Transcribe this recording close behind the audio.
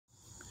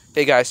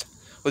Hey guys,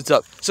 what's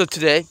up? So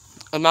today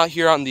I'm out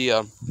here on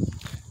the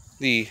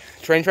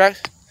train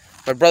tracks.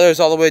 My brother is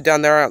all the way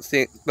down there. I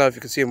don't know if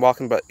you can see him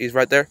walking, but he's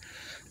right there.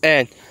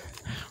 And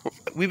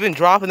we've been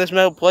dropping this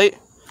metal plate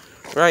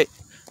right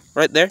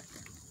there.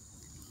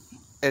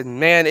 And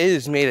man, it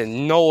has made a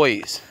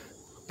noise.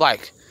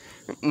 Like,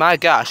 my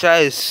gosh,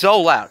 that is so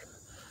loud.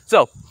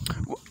 So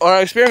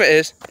our experiment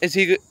is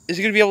he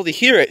gonna be able to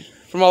hear it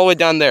from all the way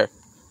down there?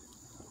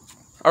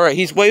 All right,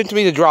 he's waiting for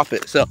me to drop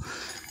it. So,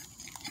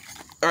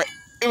 all right,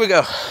 here we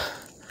go.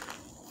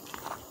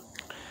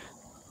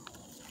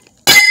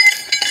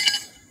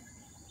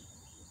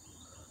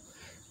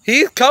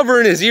 He's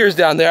covering his ears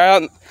down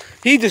there.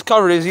 He just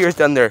covered his ears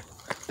down there.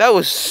 That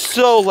was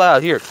so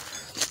loud. Here,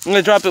 I'm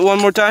gonna drop it one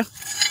more time.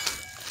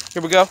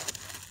 Here we go.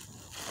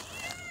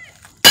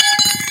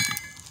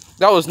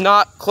 That was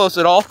not close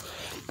at all.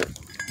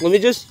 Let me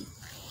just.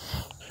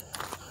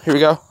 Here we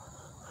go.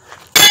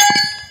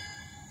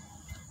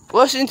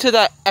 Listen to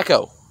that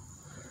echo.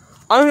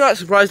 I'm not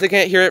surprised they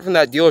can't hear it from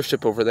that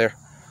dealership over there.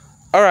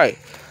 All right.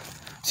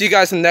 See you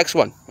guys in the next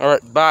one. All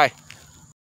right. Bye.